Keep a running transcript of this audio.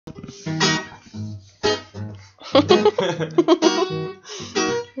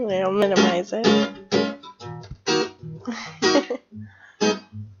Yeah, I'll minimize it.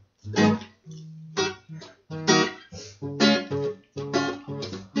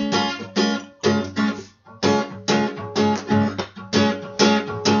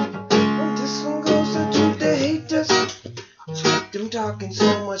 This one goes out to the haters. Them talking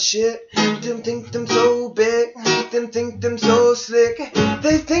so much shit. Them think them so big. Them think them so slick.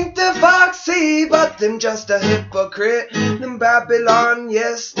 They think they're foxy, but them just a hypocrite. Them Babylon,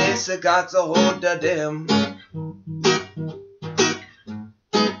 yes, they say God's a hold of them.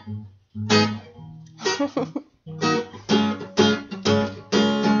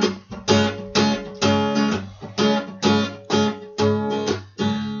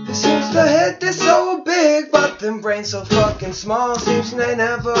 Seems the head is so big, but them brains so fucking small. Seems they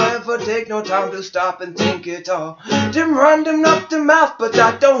never ever take no time to stop and think it all. Them run them up the mouth, but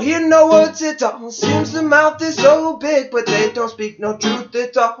I don't hear no words at all. Seems the mouth is so big, but they don't speak no truth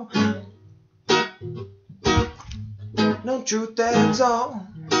at all. No truth at all.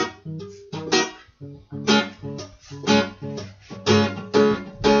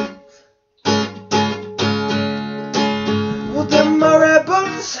 Well, them are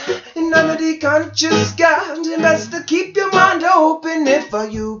rebels, and none of the conscious God. And best to keep your mind open if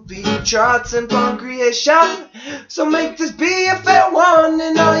you be charts and procreation. So make this be a fair one,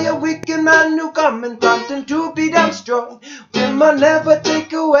 and all your wicked man who come and planting to be damn strong. Them I never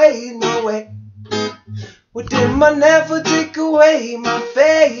take away, no way. Well, them I never take away my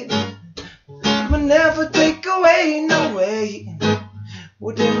faith. I never take away, no way.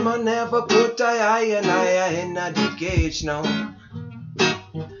 Well, them I never put I in the cage, no.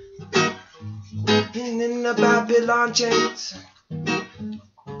 And in the Babylon chains.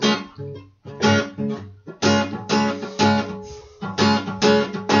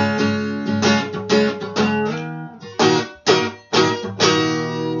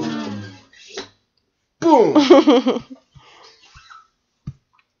 Boom.